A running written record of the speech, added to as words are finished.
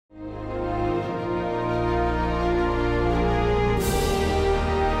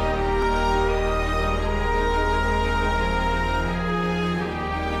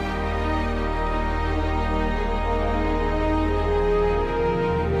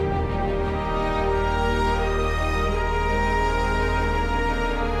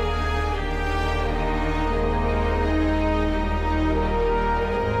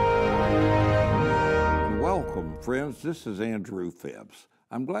friends. This is Andrew Phipps.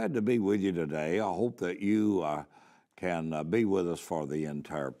 I'm glad to be with you today. I hope that you can be with us for the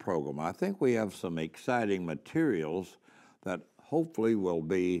entire program. I think we have some exciting materials that hopefully will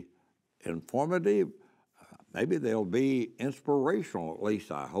be informative. Maybe they'll be inspirational, at least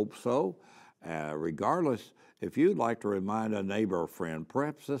I hope so. Regardless, if you'd like to remind a neighbor or friend,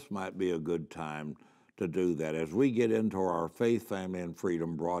 perhaps this might be a good time to do that as we get into our Faith, Family, and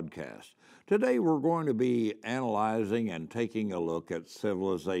Freedom broadcast. Today we're going to be analyzing and taking a look at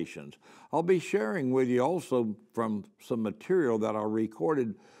civilizations. I'll be sharing with you also from some material that I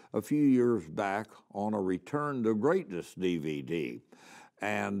recorded a few years back on a Return to Greatness DVD.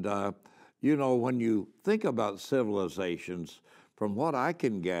 And, when you think about civilizations, from what I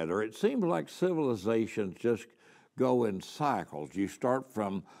can gather, it seems like civilizations just go in cycles. You start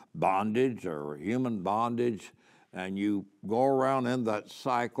from bondage or human bondage, and you go around in that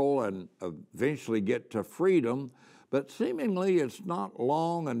cycle and eventually get to freedom, but seemingly it's not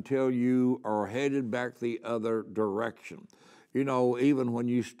long until you are headed back the other direction. Even when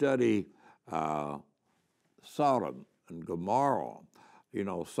you study Sodom and Gomorrah,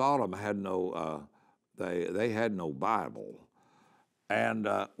 Sodom had no, they had no Bible. And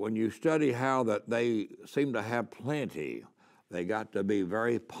when you study how that they seem to have plenty, they got to be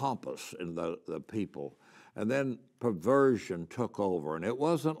very pompous in the people. And then perversion took over. And it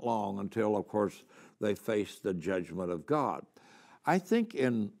wasn't long until, of course, they faced the judgment of God. I think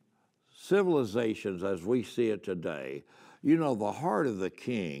in civilizations as we see it today, the heart of the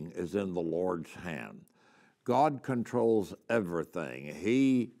king is in the Lord's hand. God controls everything.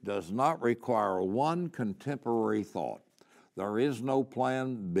 He does not require one contemporary thought. There is no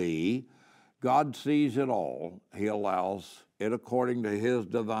plan B. God sees it all. He allows it according to his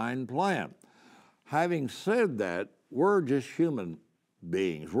divine plan. Having said that, we're just human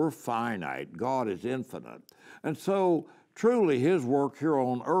beings. We're finite. God is infinite. And so truly his work here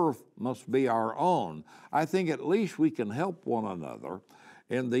on earth must be our own. I think at least we can help one another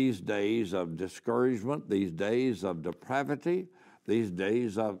in these days of discouragement, these days of depravity, these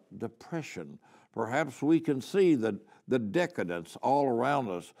days of depression. Perhaps we can see the decadence all around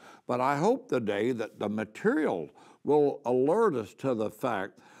us, but I hope today that the material will alert us to the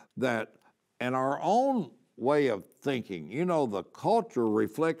fact that in our own way of thinking, the culture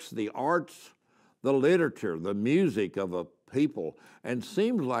reflects the arts, the literature, the music of a people, and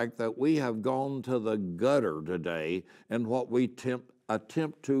seems like that we have gone to the gutter today in what we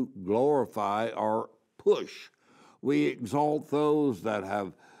attempt to glorify or push. We exalt those that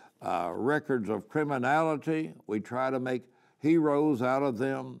have records of criminality. We try to make heroes out of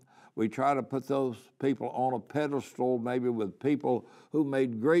them. We try to put those people on a pedestal, maybe with people who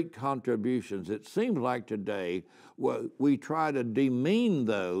made great contributions. It seems like today we try to demean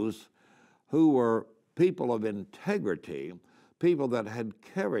those who were people of integrity, people that had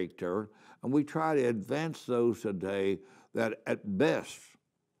character, and we try to advance those today that at best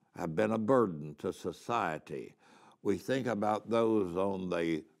have been a burden to society. We think about those on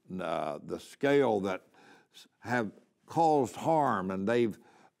the scale that have caused harm, and they've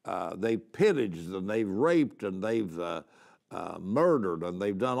pillaged, and they've raped, and they've murdered, and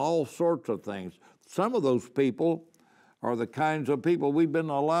they've done all sorts of things. Some of those people are the kinds of people we've been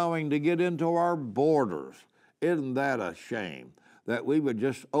allowing to get into our borders. Isn't that a shame that we would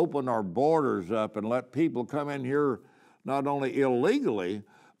just open our borders up and let people come in here not only illegally,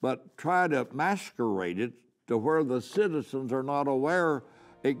 but try to masquerade it to where the citizens are not aware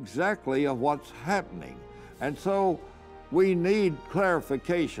exactly of what's happening. And so we need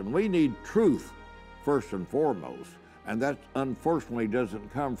clarification. We need truth first and foremost. And that unfortunately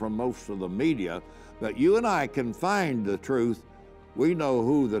doesn't come from most of the media. But you and I can find the truth. We know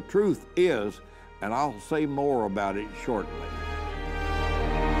who the truth is, and I'll say more about it shortly.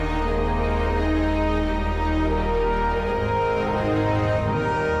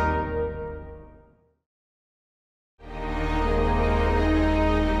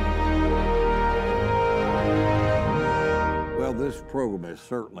 This program is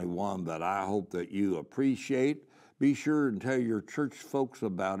certainly one that I hope that you appreciate. Be sure and tell your church folks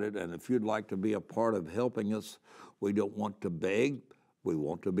about it, and if you'd like to be a part of helping us, we don't want to beg, we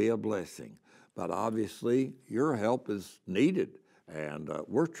want to be a blessing. But obviously, your help is needed, and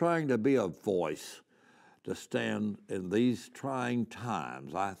we're trying to be a voice to stand in these trying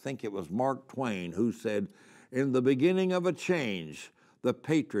times. I think it was Mark Twain who said, "In the beginning of a change, the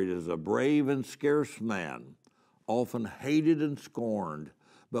patriot is a brave and scarce man, often hated and scorned.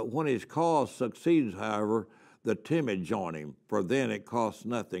 But when his cause succeeds, however, the timid join him, for then it costs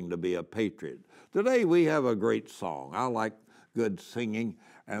nothing to be a patriot." Today we have a great song. I like good singing,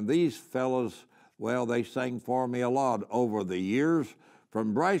 and these fellows Well, they sang for me a lot over the years.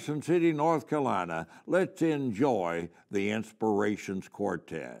 From Bryson City, North Carolina, let's enjoy the Inspirations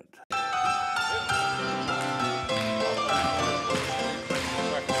Quartet.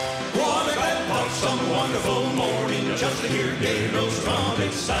 Some wonderful morning just to hear Gabriel's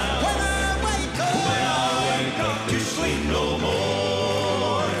trumpet sound. When I wake up to sleep no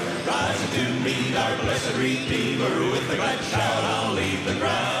more, rising to meet our blessed Redeemer, with a glad shout I'll leave the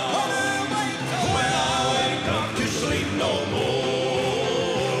ground. When I wake up to sleep no more,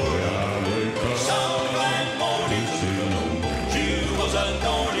 some glad morning, jewels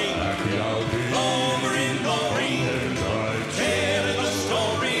adorning, glory in glory, telling the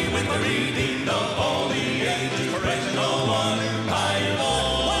story with the redeemed of all the ages, praising the one high and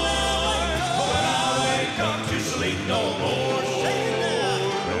low. When I wake up to sleep no more,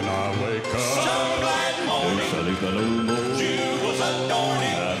 when I wake up, some glad morning, jewels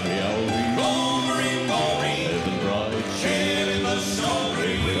adorning, glory in glory, telling the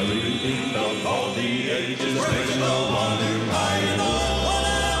story with the redeemed of all the ages, praising the one high and low.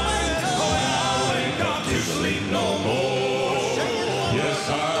 When I wake up to sleep no more, yes,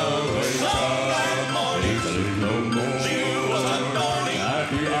 I'll wake up, sleep no more. Jewels adorning,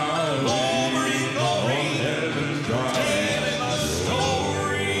 happy hours, glory, glory, on heaven's drive, telling the story.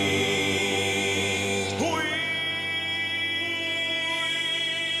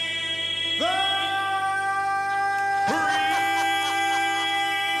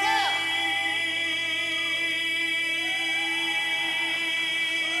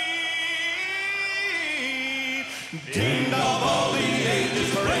 Deemed of all the ages,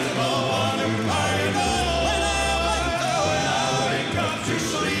 praise the one who high and low. When I wake up to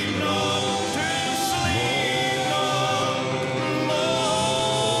sleep no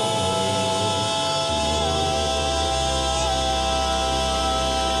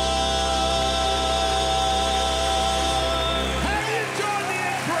Have you joined the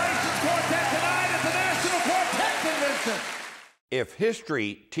Inspirations Quartet tonight at the National Quartet Convention? If history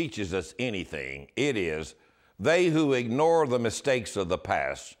teaches us anything, it is they who ignore the mistakes of the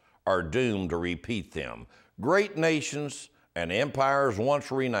past are doomed to repeat them. Great nations and empires once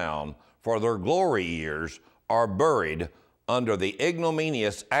renowned for their glory years are buried under the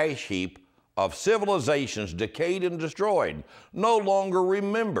ignominious ash heap of civilizations decayed and destroyed, no longer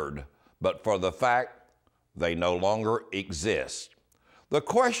remembered, but for the fact they no longer exist. The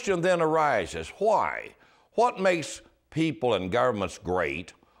question then arises, why? What makes people and governments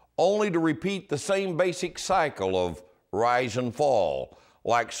great, only to repeat the same basic cycle of rise and fall,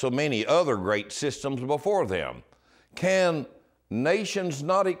 like so many other great systems before them? Can nations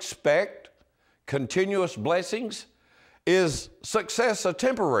not expect continuous blessings? Is success a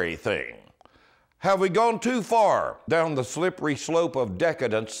temporary thing? Have we gone too far down the slippery slope of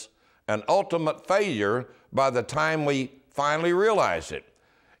decadence and ultimate failure by the time we finally realize it?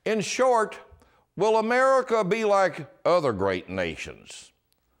 In short, will America be like other great nations,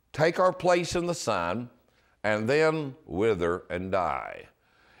 take our place in the sun, and then wither and die?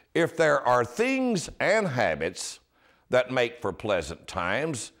 If there are things and habits that make for pleasant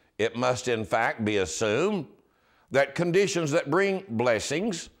times, it must in fact be assumed that conditions that bring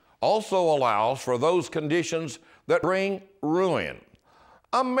blessings also allows for those conditions that bring ruin.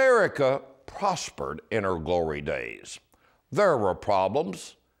 America prospered in her glory days. There were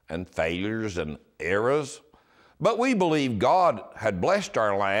problems and failures and errors, but we believe God had blessed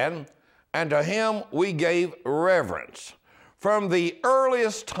our land, and to Him we gave reverence. From the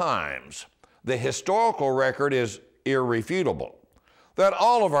earliest times, the historical record is irrefutable that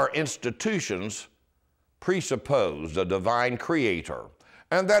all of our institutions presupposed a divine creator,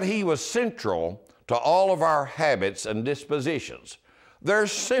 and that He was central to all of our habits and dispositions. There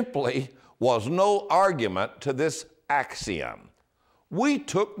simply was no argument to this axiom. We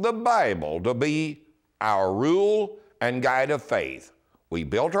took the Bible to be our rule and guide of faith. We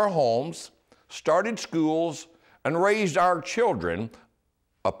built our homes, started schools, and raised our children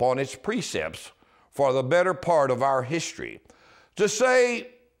upon its precepts for the better part of our history. To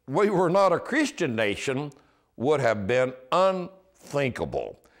say we were not a Christian nation would have been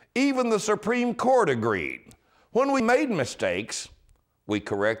unthinkable. Even the Supreme Court agreed. When we made mistakes, we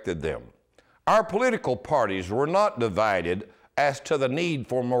corrected them. Our political parties were not divided as to the need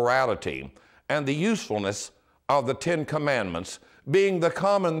for morality and the usefulness of the Ten Commandments being the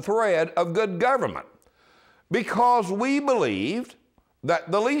common thread of good government, because we believed that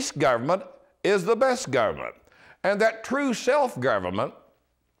the least government is the best government, and that true self-government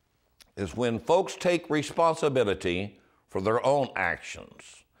is when folks take responsibility for their own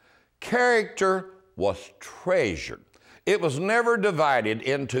actions. Character was treasured. It was never divided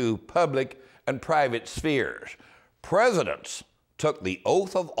into public and private spheres. Presidents took the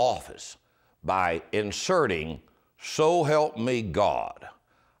oath of office by inserting, "So help me God."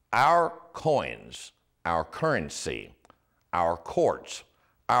 Our coins, our currency, our courts,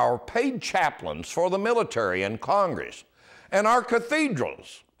 our paid chaplains for the military and Congress, and our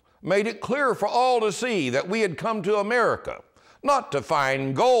cathedrals made it clear for all to see that we had come to America not to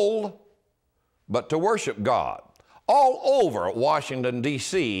find gold, but to worship God. All over Washington,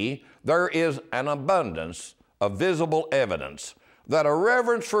 D.C., there is an abundance of visible evidence that a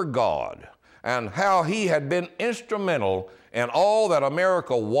reverence for God and how He had been instrumental in all that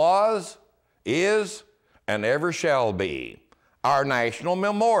America was, is, and ever shall be. Our national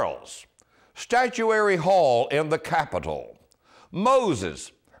memorials, Statuary Hall in the Capitol,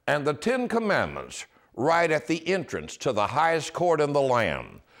 Moses and the Ten Commandments right at the entrance to the highest court in the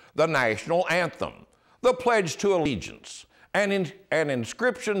land, the national anthem, the Pledge to Allegiance, and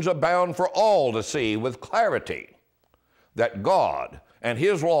inscriptions abound for all to see with clarity that God and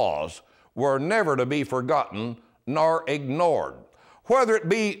His laws were never to be forgotten nor ignored. Whether it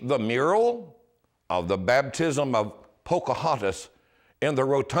be the mural of the baptism of Pocahontas in the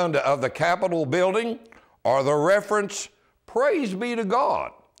rotunda of the Capitol building, or the reference, "Praise be to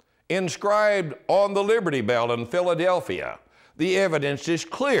God," inscribed on the Liberty Bell in Philadelphia, the evidence is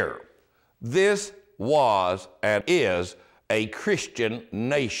clear. This was and is a Christian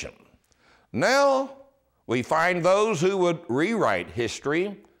nation. Now we find those who would rewrite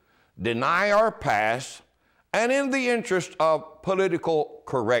history, deny our past, and in the interest of political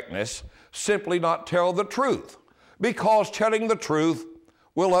correctness, simply not tell the truth, because telling the truth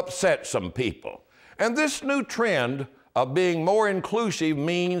will upset some people. And this new trend of being more inclusive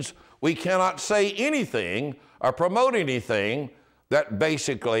means we cannot say anything or promote anything that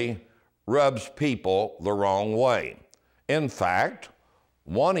basically rubs people the wrong way. In fact,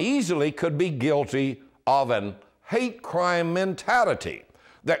 one easily could be guilty of an hate crime mentality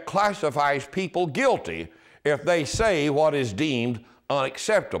that classifies people guilty if they say what is deemed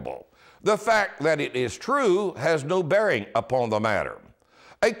unacceptable. The fact that it is true has no bearing upon the matter.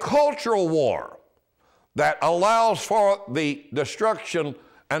 A cultural war that allows for the destruction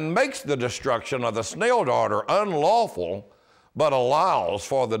and makes the destruction of the snail darter unlawful, but allows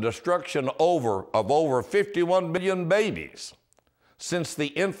for the destruction of over 51 million babies since the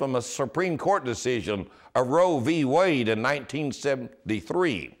infamous Supreme Court decision of Roe v. Wade in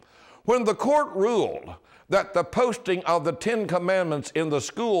 1973, when the court ruled that the posting of the Ten Commandments in the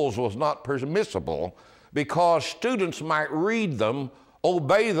schools was not permissible because students might read them,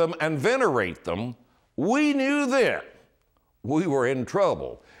 obey them, and venerate them. We knew then we were in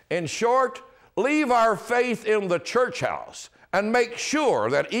trouble. In short, leave our faith in the church house and make sure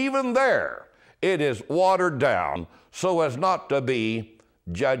that even there it is watered down so as not to be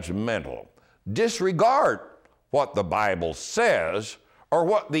judgmental. Disregard what the Bible says or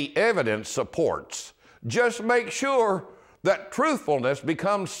what the evidence supports. Just make sure that truthfulness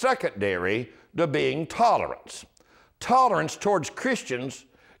becomes secondary to being tolerance. Tolerance towards Christians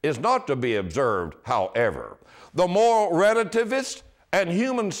is not to be observed, however. The moral relativists and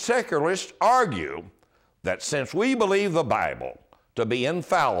human secularists argue that since we believe the Bible to be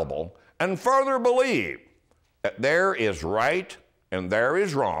infallible and further believe that there is right and there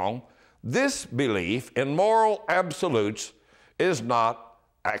is wrong, this belief in moral absolutes is not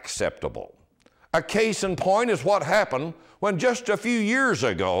acceptable. A case in point is what happened when just a few years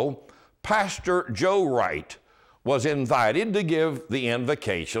ago, Pastor Joe Wright was invited to give the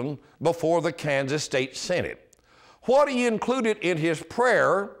invocation before the Kansas State Senate. What he included in his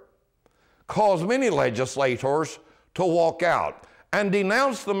prayer caused many legislators to walk out and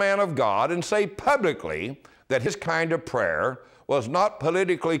denounce the man of God and say publicly that his kind of prayer was not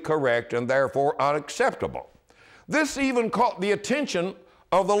politically correct and therefore unacceptable. This even caught the attention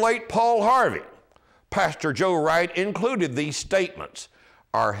of the late Paul Harvey. Pastor Joe Wright included these statements: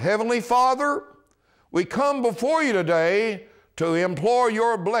 "Our Heavenly Father, we come before you today to implore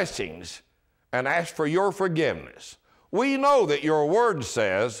your blessings and ask for your forgiveness. We know that your word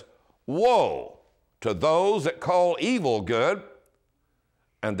says, 'Woe to those that call evil good,'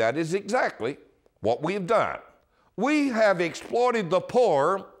 and that is exactly what we've done. We have exploited the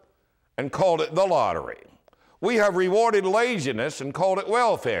poor and called it the lottery. We have rewarded laziness and called it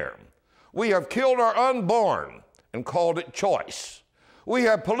welfare. We have killed our unborn and called it choice. We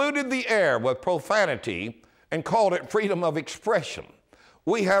have polluted the air with profanity and called it freedom of expression.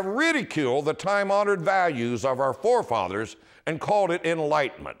 We have ridiculed the time-honored values of our forefathers and called it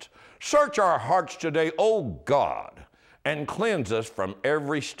enlightenment. Search our hearts today, O God, and cleanse us from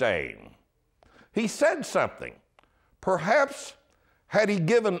every stain." He said something. Perhaps had he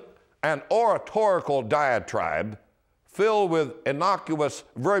given an oratorical diatribe filled with innocuous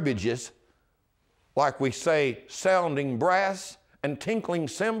verbiages, like we say, sounding brass and tinkling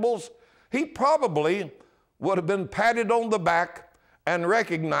cymbals, he probably would have been patted on the back and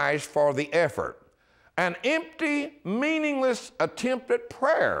recognized for the effort. An empty, meaningless attempt at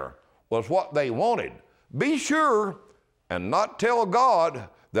prayer was what they wanted. Be sure and not tell God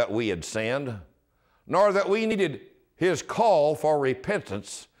that we had sinned, nor that we needed His call for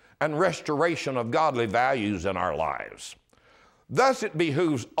repentance and restoration of godly values in our lives. Thus it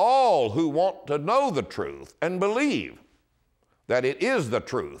behooves all who want to know the truth and believe that it is the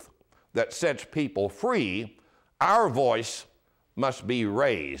truth that sets people free, our voice must be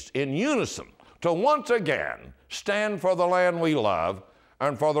raised in unison to once again stand for the land we love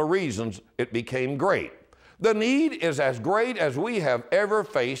and for the reasons it became great. The need is as great as we have ever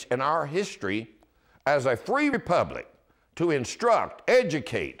faced in our history as a free republic to instruct,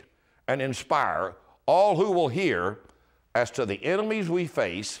 educate, and inspire all who will hear as to the enemies we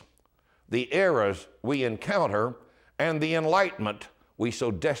face, the errors we encounter, and the enlightenment we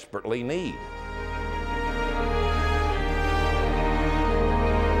so desperately need.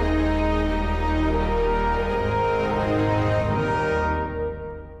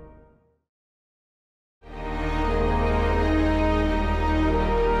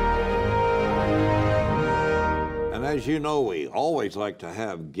 As you know, we always like to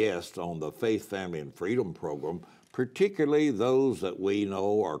have guests on the Faith, Family, and Freedom program, particularly those that we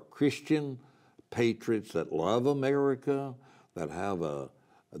know are Christian patriots that love America,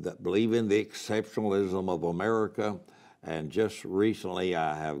 that believe in the exceptionalism of America. And just recently,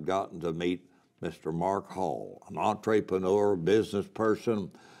 I have gotten to meet Mr. Mark Hall, an entrepreneur, business person,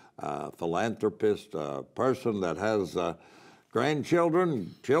 philanthropist, a person that has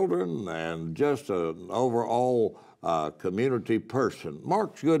grandchildren, children, and just an overall community person.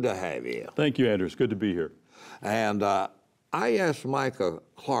 Mark, good to have you. Thank you, Andrew. It's good to be here. And I asked Micah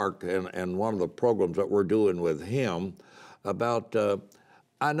Clark in one of the programs that we're doing with him about,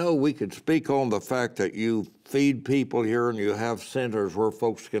 I know we could speak on the fact that you feed people here and you have centers where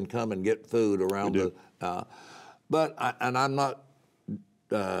folks can come and get food around and I'm not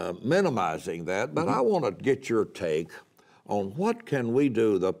minimizing that, but I want to get your take on what can we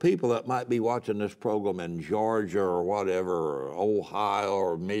do, the people that might be watching this program in Georgia or whatever, or Ohio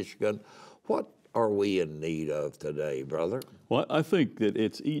or Michigan, what are we in need of today, brother? Well, I think that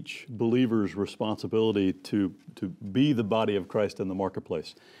it's each believer's responsibility to be the body of Christ in the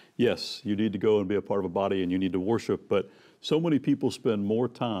marketplace. Yes, you need to go and be a part of a body and you need to worship, but so many people spend more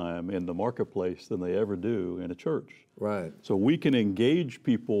time in the marketplace than they ever do in a church. Right. So we can engage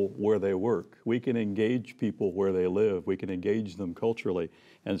people where they work. We can engage people where they live. We can engage them culturally.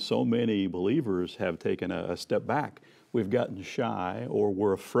 And so many believers have taken a step back. We've gotten shy, or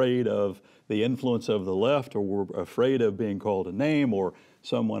we're afraid of the influence of the left, or we're afraid of being called a name, or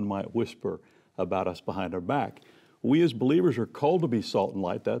someone might whisper about us behind our back. We as believers are called to be salt and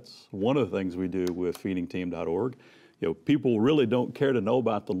light. That's one of the things we do with feedingteam.org. You know, people really don't care to know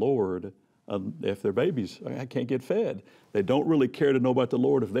about the Lord if their babies can't get fed. They don't really care to know about the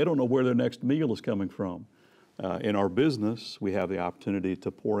Lord if they don't know where their next meal is coming from. In our business, we have the opportunity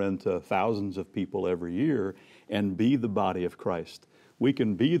to pour into thousands of people every year and be the body of Christ. We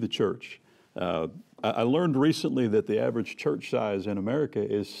can be the church. I learned recently that the average church size in America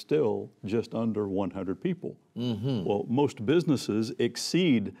is still just under 100 people. Mm-hmm. Well, most businesses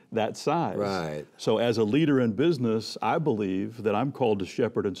exceed that size. Right. So as a leader in business, I believe that I'm called to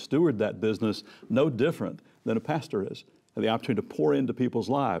shepherd and steward that business no different than a pastor is, and the opportunity to pour into people's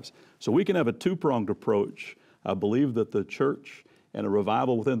lives. So we can have a two-pronged approach. I believe that the church and a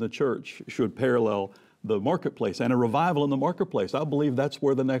revival within the church should parallel the marketplace, and a revival in the marketplace. I believe that's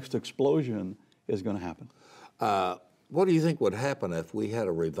where the next explosion is going to happen. What do you think would happen if we had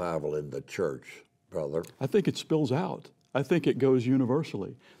a revival in the church, brother? I think it spills out. I think it goes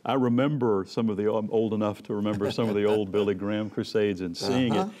universally. I remember I'm old enough to remember some of the old Billy Graham crusades and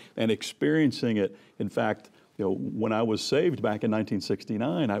seeing it and experiencing it. In fact, you know, when I was saved back in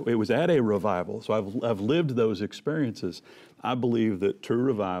 1969, it was at a revival. So I've lived those experiences. I believe that true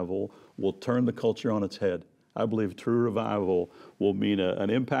revival will turn the culture on its head. I believe true revival will mean an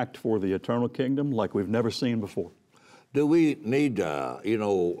impact for the eternal kingdom like we've never seen before. Do we need,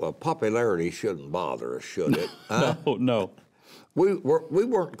 popularity shouldn't bother us, should it? No. We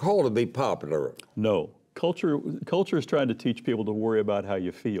weren't called to be popular. No. Culture is trying to teach people to worry about how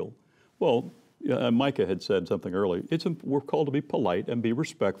you feel. Well, Micah had said something earlier. We're called to be polite and be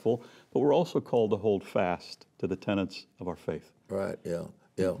respectful, but we're also called to hold fast to the tenets of our faith. Right, yeah.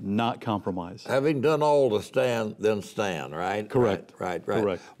 Yeah. not compromise. Having done all to stand, then stand, right? Correct. Right.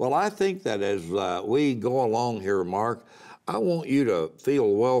 Correct. Well, I think that as we go along here, Mark, I want you to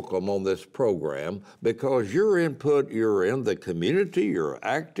feel welcome on this program because your input, you're in the community, you're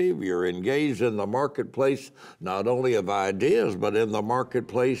active, you're engaged in the marketplace, not only of ideas, but in the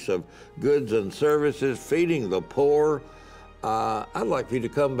marketplace of goods and services, feeding the poor. I'd like for you to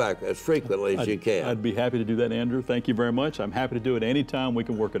come back as frequently as you can. I'd be happy to do that, Andrew. Thank you very much. I'm happy to do it anytime we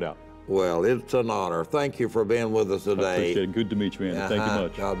can work it out. Well, it's an honor. Thank you for being with us today. I appreciate it. Good to meet you, Andrew. Thank you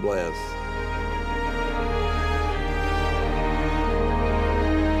much. God bless.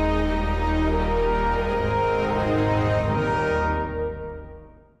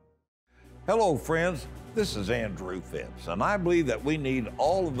 Hello, friends. This is Andrew Phipps, and I believe that we need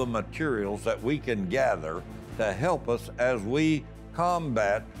all of the materials that we can gather to help us as we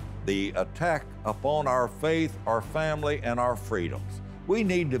combat the attack upon our faith, our family, and our freedoms. We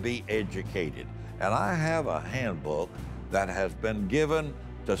need to be educated, and I have a handbook that has been given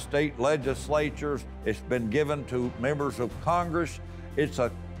to state legislatures. It's been given to members of Congress. It's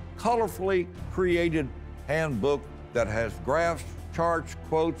a colorfully created handbook that has graphs, charts,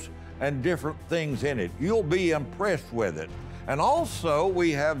 quotes, and different things in it. You'll be impressed with it. And also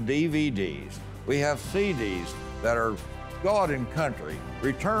we have DVDs, we have CDs that are God and Country,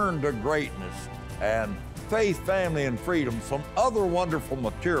 Return to Greatness, and Faith, Family, and Freedom, some other wonderful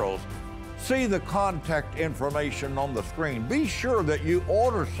materials. See the contact information on the screen. Be sure that you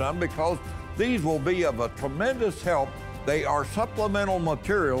order some because these will be of a tremendous help. They are supplemental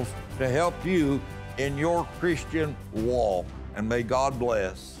materials to help you in your Christian walk. And may God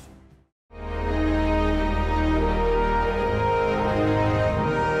bless.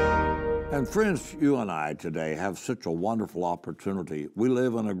 And friends, you and I today have such a wonderful opportunity. We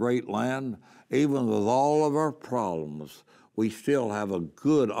live in a great land. Even with all of our problems, we still have a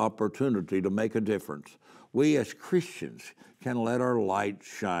good opportunity to make a difference. We as Christians can let our light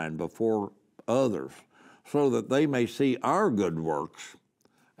shine before others so that they may see our good works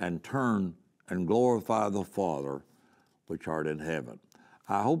and turn and glorify the Father which art in heaven.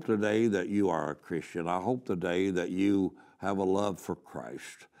 I hope today that you are a Christian. I hope today that you have a love for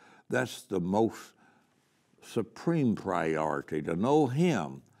Christ. That's the most supreme priority, to know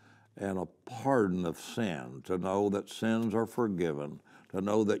Him and a pardon of sin, to know that sins are forgiven, to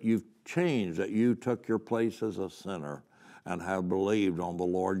know that you've changed, that you took your place as a sinner and have believed on the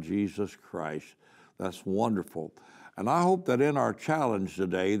Lord Jesus Christ. That's wonderful. And I hope that in our challenge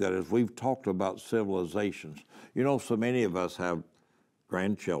today, that as we've talked about civilizations, you know, so many of us have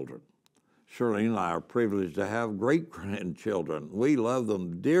grandchildren. Shirley and I are privileged to have great-grandchildren. We love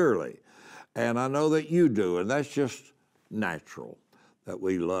them dearly, and I know that you do, and that's just natural, that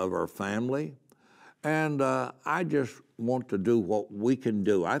we love our family. And I just want to do what we can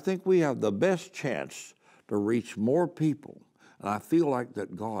do. I think we have the best chance to reach more people, and I feel like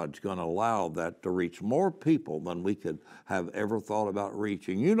that God's going to allow that to reach more people than we could have ever thought about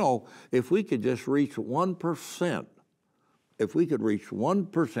reaching. You know, if we could just reach 1%, if we could reach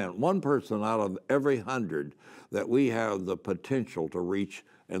 1%, one person out of every 100 that we have the potential to reach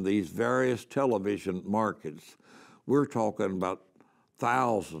in these various television markets, we're talking about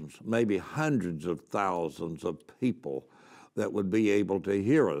thousands, maybe hundreds of thousands of people that would be able to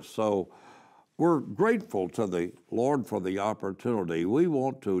hear us. So we're grateful to the Lord for the opportunity. We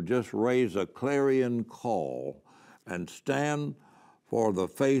want to just raise a clarion call and stand for the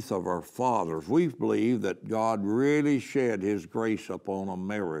faith of our fathers. We believe that God really shed His grace upon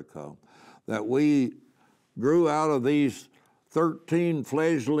America, that we grew out of these 13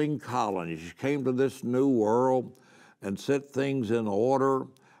 fledgling colonies, came to this new world and set things in order,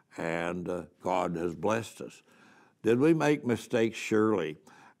 and God has blessed us. Did we make mistakes? Surely.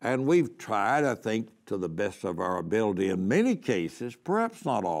 And we've tried, I think, to the best of our ability in many cases, perhaps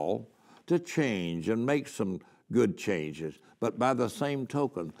not all, to change and make some good changes. But by the same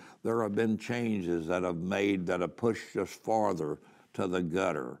token, there have been changes that have pushed us farther to the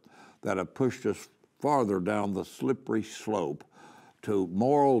gutter, that have pushed us farther down the slippery slope to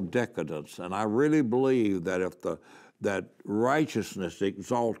moral decadence. And I really believe that that righteousness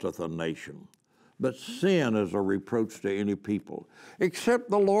exalteth a nation, but sin is a reproach to any people.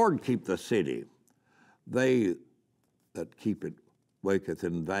 Except the Lord keep the city, they that keep it waketh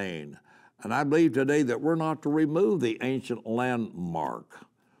in vain. And I believe today that we're not to remove the ancient landmark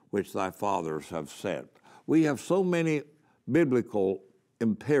which thy fathers have set. We have so many biblical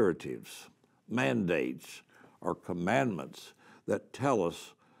imperatives, mandates, or commandments that tell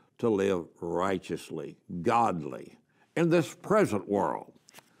us to live righteously, godly, in this present world,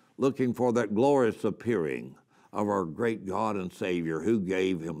 looking for that glorious appearing of our great God and Savior who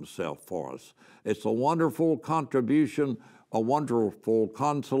gave himself for us. It's a wonderful contribution, a wonderful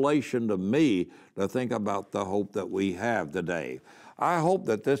consolation to me to think about the hope that we have today. I hope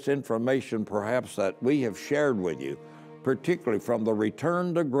that this information perhaps that we have shared with you, particularly from the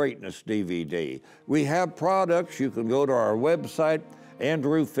Return to Greatness DVD. We have products. You can go to our website,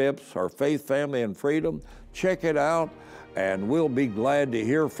 Andrew Phipps, our Faith, Family, and Freedom. Check it out, and we'll be glad to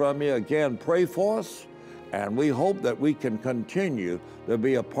hear from you. Again, pray for us, and we hope that we can continue to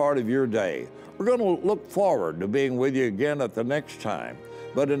be a part of your day. We're going to look forward to being with you again at the next time.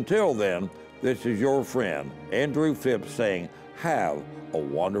 But until then, this is your friend, Andrew Phipps, saying, have a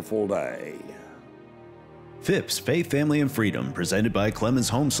wonderful day. Phipps, Faith, Family, and Freedom, presented by Clemens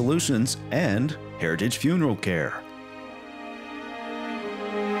Home Solutions and Heritage Funeral Care.